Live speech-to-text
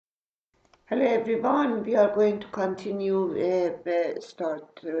Hello everyone, we are going to continue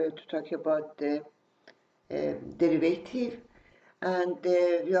start to talk about the derivative, and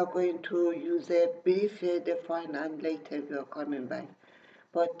we are going to use a brief define and later we are coming back.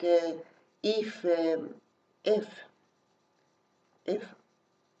 But if if if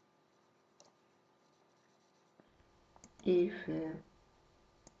if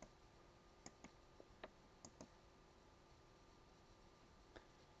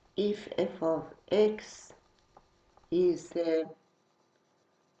if f of x is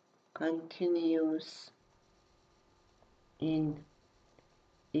continuous in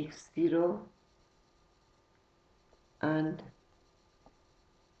x0 and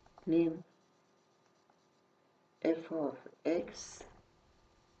lim f of x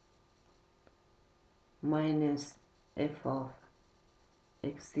minus f of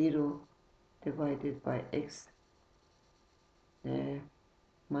x0 divided by x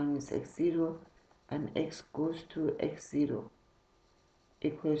minus x0 and x goes to x0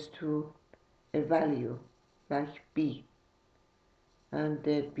 equals to a value like b, and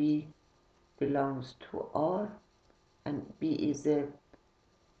b belongs to R, and b is a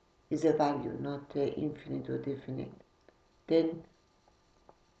value, not infinite or definite. Then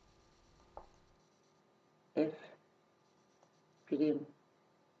f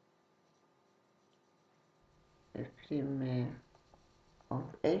prime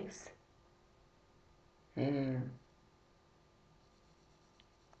of x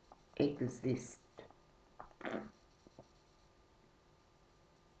exists.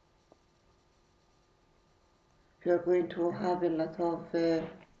 We are going to have a lot of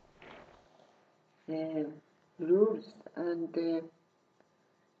rules and a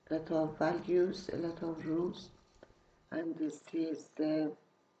lot of values, a lot of rules, and this is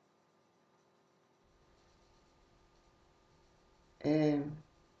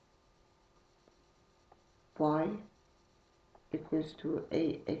y equals to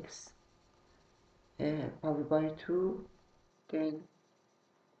ax powered by 2, then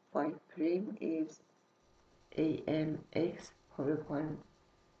y prime is amx powered by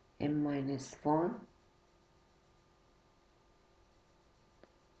m minus 1.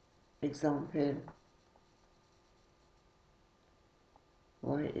 Example,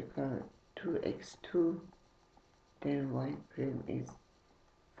 y equal to x2, then y prime is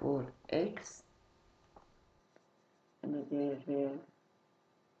 4x. Another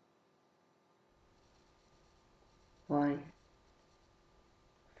y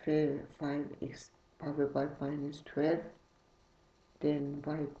 5x powered by minus 12, then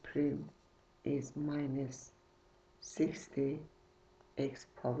y prime is minus 60 x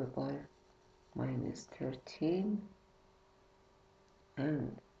powered by minus 13,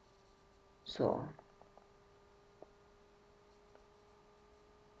 and so on.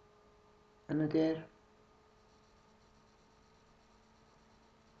 Another,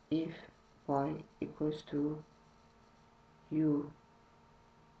 if y equals to u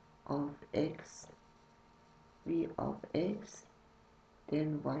of x, v of x,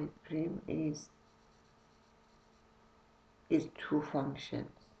 then y prime is two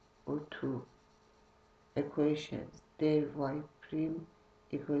functions or two equations. There y prime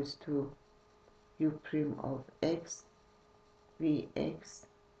equals to u prime of x vx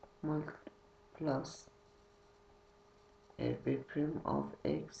plus v prime of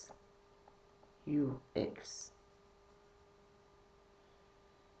x ux,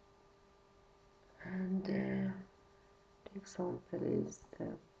 and the example is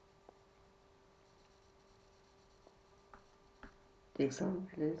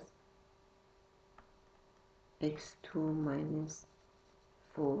x2 minus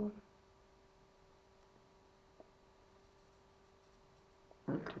 4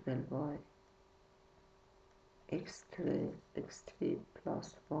 multiplied by x3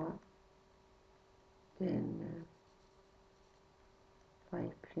 plus 1, then y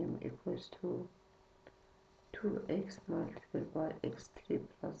prime equals to 2x multiplied by x3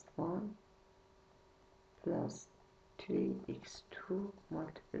 plus 1 plus 3x2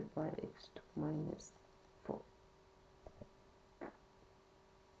 multiplied by x2 minus 4.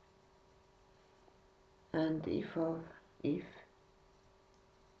 And if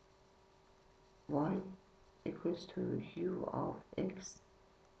y equals to u of x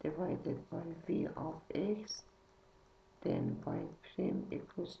divided by v of x, then y prime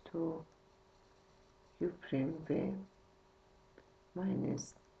equals to u prime v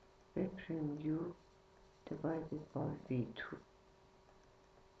minus v prime u divided by v2.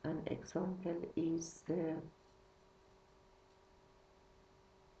 An example is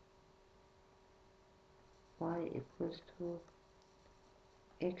y equals to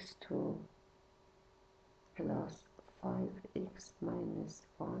x2 plus 5x minus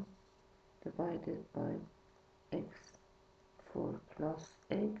 1 divided by x4 plus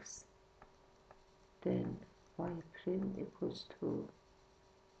x, then y prime equals to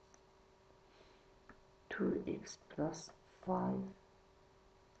 2x plus 5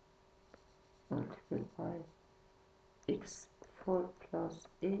 multiplied by x4 plus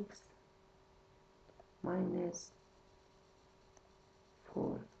x minus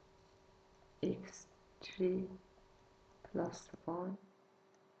 4x3 plus 1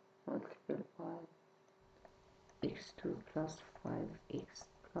 multiplied by x2 plus 5x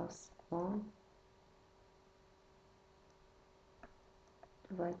plus 1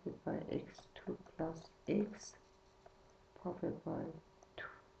 divided by x2 plus x divided by 2.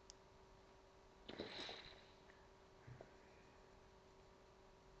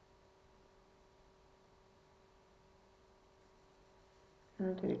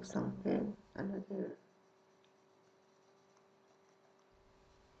 Another example,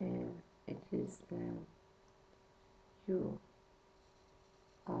 it is u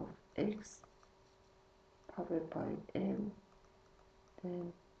of x powered by m,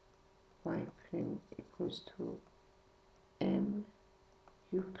 then y prime equals to m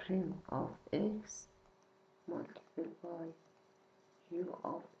u prime of x multiplied by u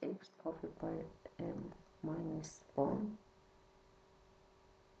of x powered by m minus 1.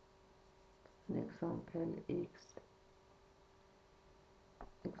 An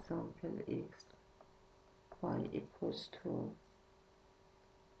example x, y equals to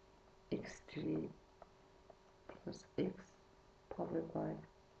x3 plus x powered by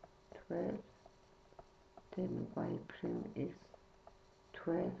 12, then y prime is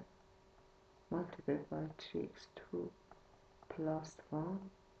 12 multiplied by 3x2 plus 1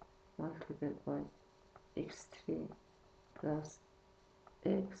 multiplied by x3 plus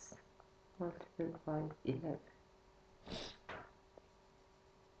x multiplied by 11.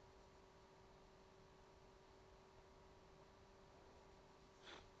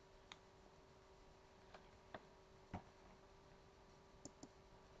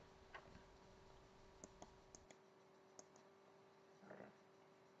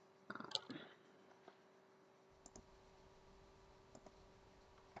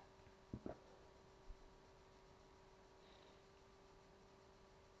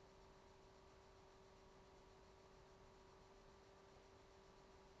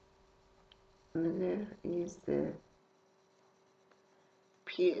 Another is the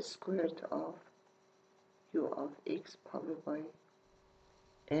p squared of u of x powered by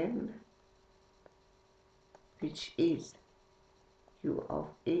m, which is u of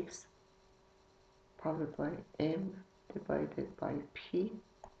x powered by m divided by p,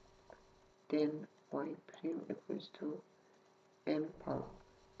 then y prime equals to m power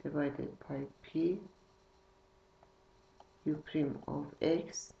divided by p u prime of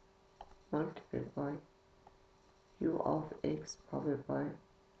x multiplied by u of x powered by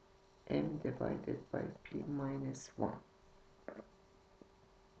m divided by p minus 1.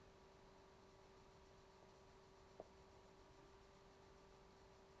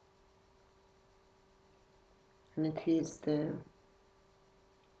 And it is the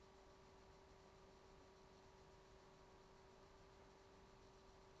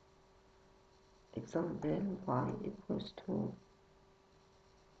example y equals to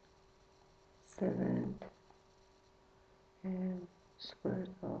 7 and square root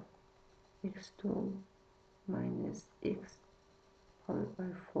of x2 minus x followed by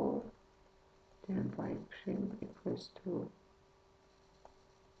 4, then y prime equals to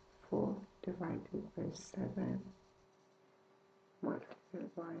 4 divided by 7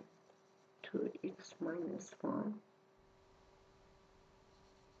 multiplied by 2x minus 1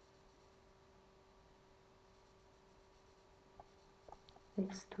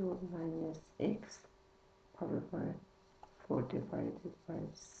 x2 minus x followed by 4 divided by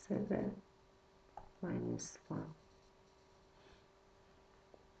 7 minus 1,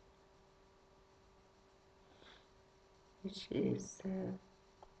 which is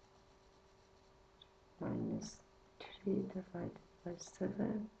minus 3 divided by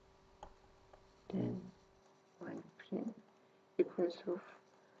 7, then y prime equals to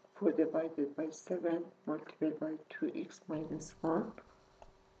 4 divided by 7 multiplied by 2x minus 1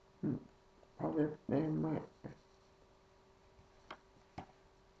 power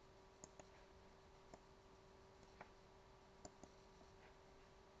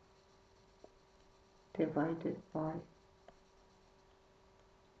divided by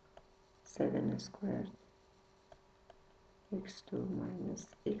 7 squared x2 minus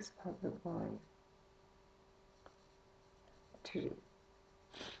x powered by 3.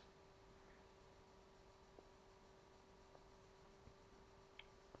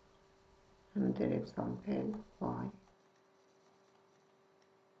 Another example, y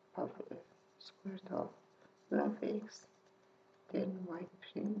power square root of u of x, then y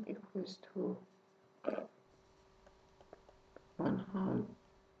prime equals to 1 half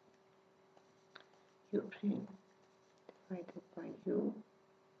u prime divided by u,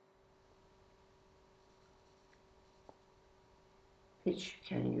 which you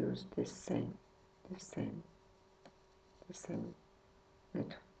can use the same method.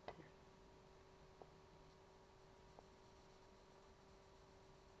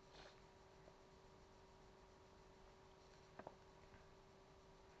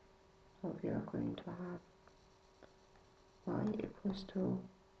 So we are going to have y equals to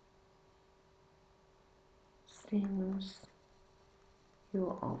sinus u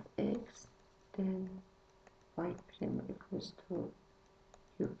of x, then y prime equals to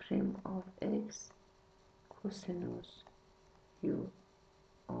u prime of x cosinus u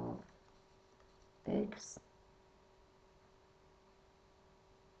of x.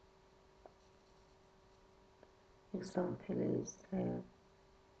 Example is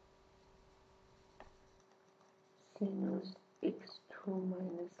sinus x2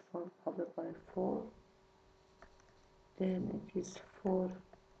 minus 1 powered by 4, then it is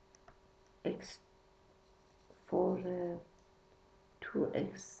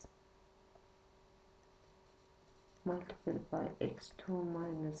 2x multiplied by x2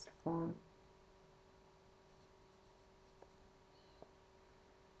 minus 1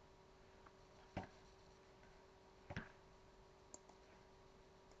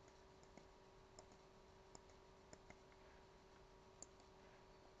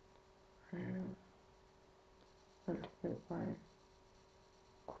 multiplied by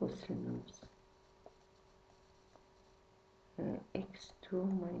cosinus x2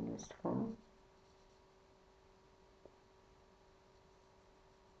 minus 1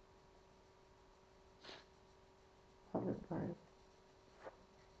 followed by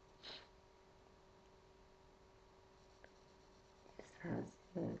this has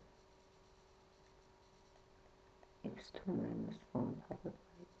x2 minus 1 followed by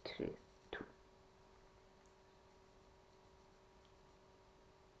 2.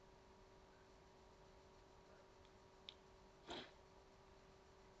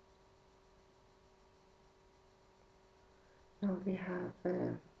 Now we have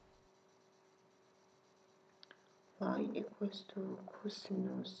y equals to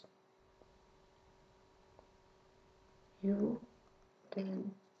cosinus u,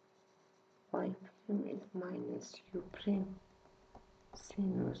 then y prime is minus u prime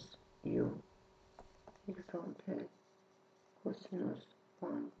sinus u. Example, cosinus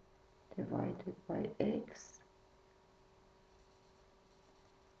 1 divided by x,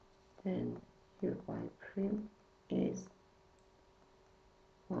 then u y prime is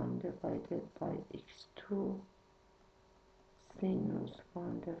 1 divided by x2 sinus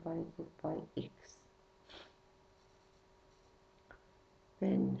 1 divided by x.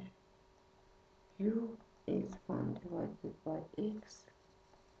 When u is 1 divided by x,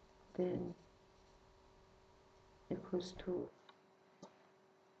 then equals to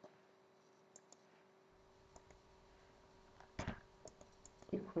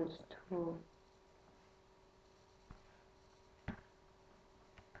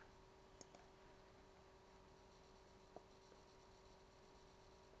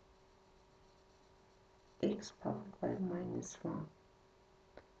x powered by minus 1,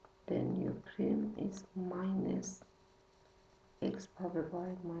 then u prime is minus x powered by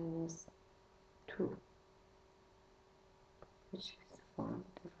minus 2, which is 1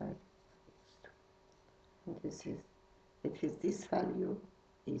 divided by x2, and this value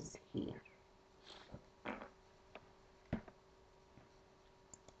is here.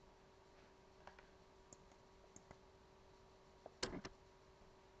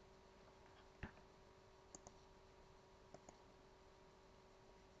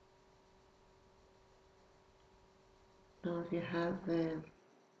 Now we have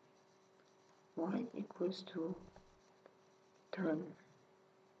y equals to tan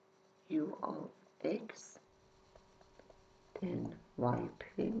u of x, then y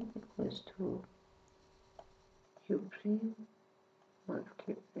prime equals to u prime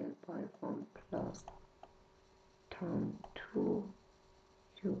multiplied by 1 plus tan 2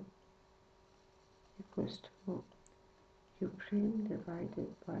 u equals to u prime divided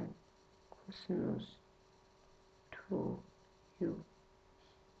by cosinus 2 u.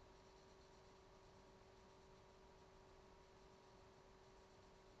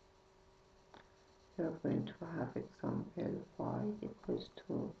 We are going to have example y equals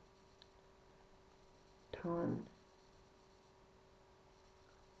to tan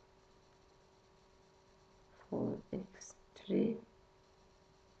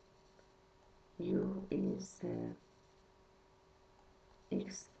is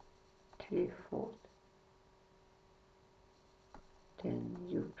x 3/4, then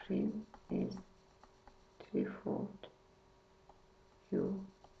u prime is 3/4 u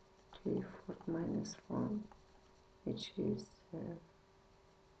 3/4 minus 1, which is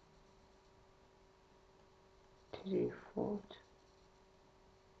 3/4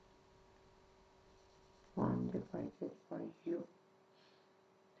 1 divided by u,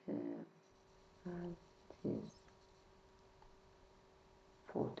 and is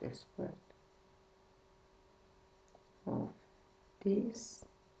 4th squared of this.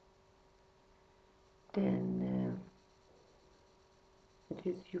 Then it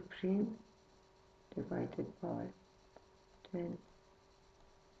is u prime divided by, then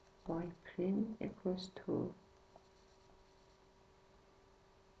y prime equals to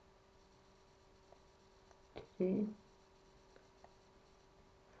 3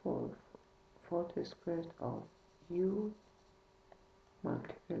 4th squared of u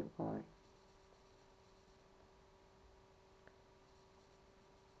multiplied by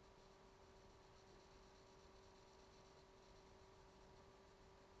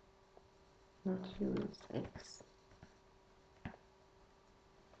not u is x,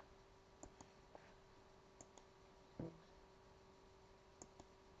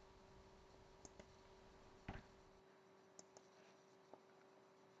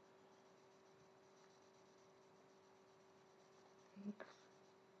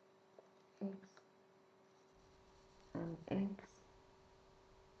 x and x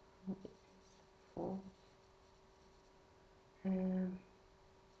is 4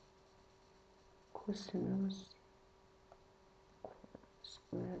 cosinus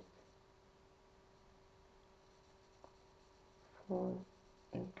squared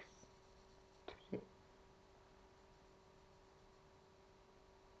 4x 3.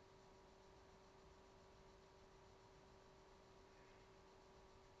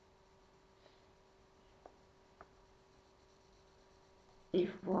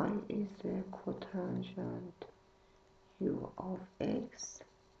 If y is the cotangent u of x,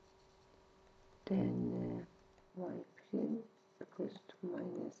 then y prime equals to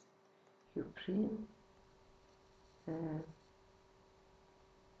minus u prime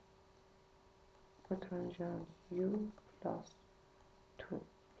cotangent u plus 2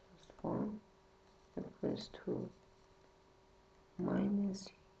 plus 1 equals to minus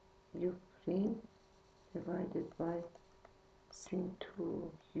u prime divided by sin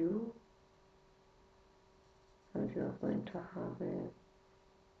 2u, and we are going to have a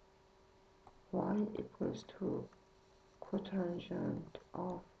y equals to cotangent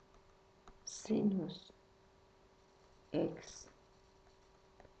of sinus x,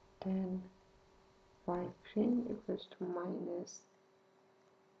 then y prime equals to minus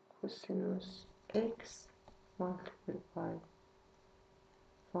cosinus x multiplied by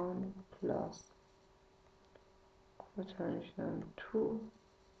 1 plus cotangent 2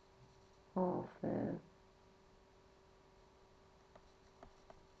 of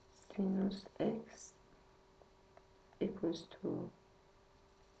sinus x equals to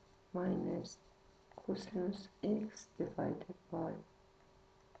minus cosinus x divided by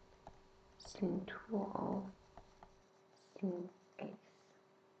sin 2 of sin x.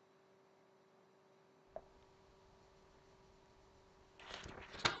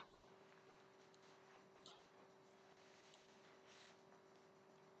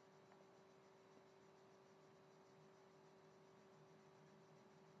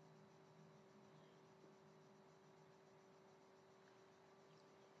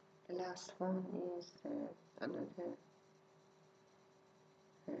 The last one is another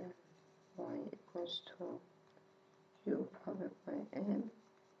y equals to u powered by m,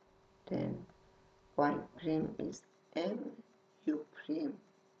 then y prime is m u prime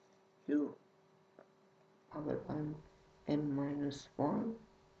u powered by m minus 1,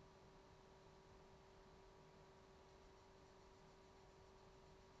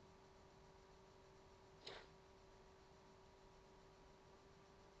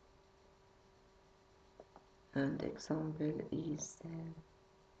 and example is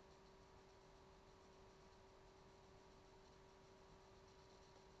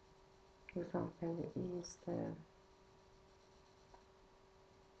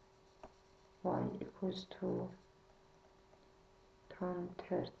y equals to tan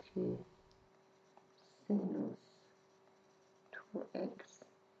 30 sinus 2x,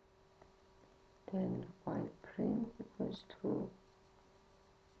 then y prime equals to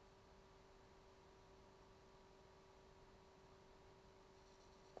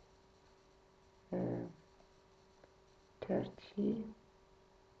 30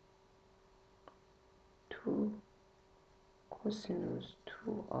 to 2 cosinus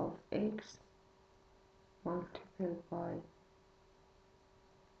 2 of x multiplied by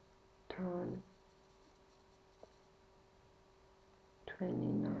tan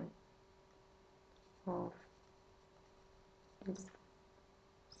 29 of this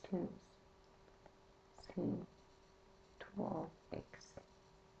since sin 2 of x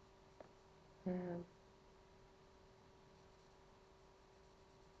and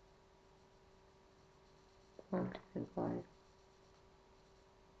multiplied by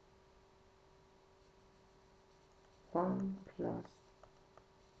 1 plus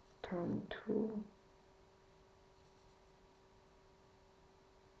tan 2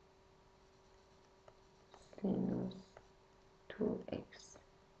 sinus 2x.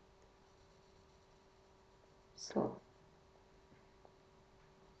 So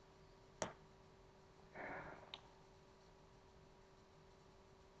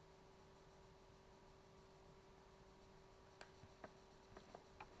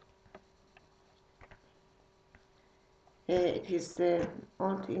it is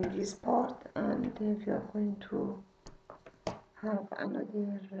all in this part, and we are going to have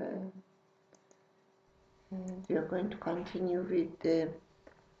another we are going to continue with the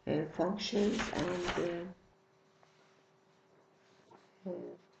functions, and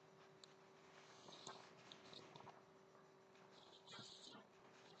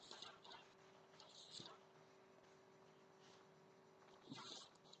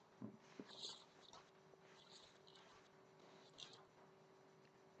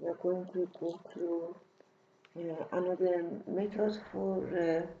we are going to go through another method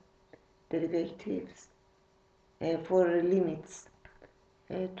for derivatives, for limits,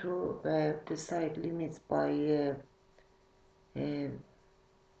 to decide limits by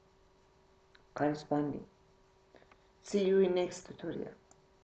corresponding. See you in next tutorial.